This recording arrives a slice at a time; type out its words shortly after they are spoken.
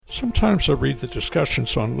Sometimes I read the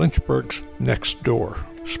discussions on Lynchburg's Next Door,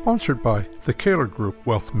 sponsored by the Kaler Group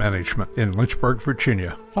Wealth Management in Lynchburg,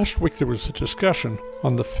 Virginia. Last week there was a discussion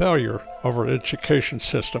on the failure of our education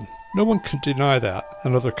system. No one can deny that,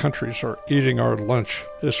 and other countries are eating our lunch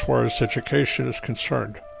as far as education is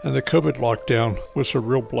concerned. And the COVID lockdown was a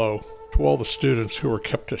real blow to all the students who were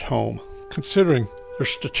kept at home. Considering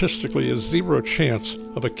there's statistically a 0 chance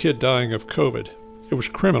of a kid dying of COVID, it was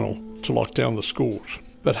criminal to lock down the schools.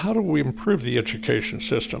 But how do we improve the education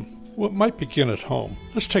system? Well, it might begin at home.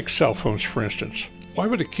 Let's take cell phones, for instance. Why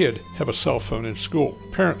would a kid have a cell phone in school?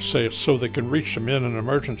 Parents say it's so they can reach them in an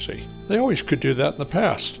emergency. They always could do that in the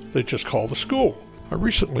past. They just call the school. I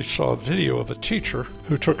recently saw a video of a teacher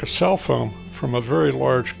who took a cell phone from a very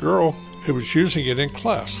large girl who was using it in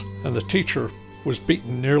class, and the teacher was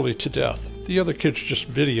beaten nearly to death. The other kids just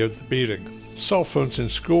videoed the beating. Cell phones in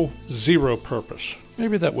school, 0 purpose.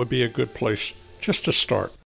 Maybe that would be a good place just to start.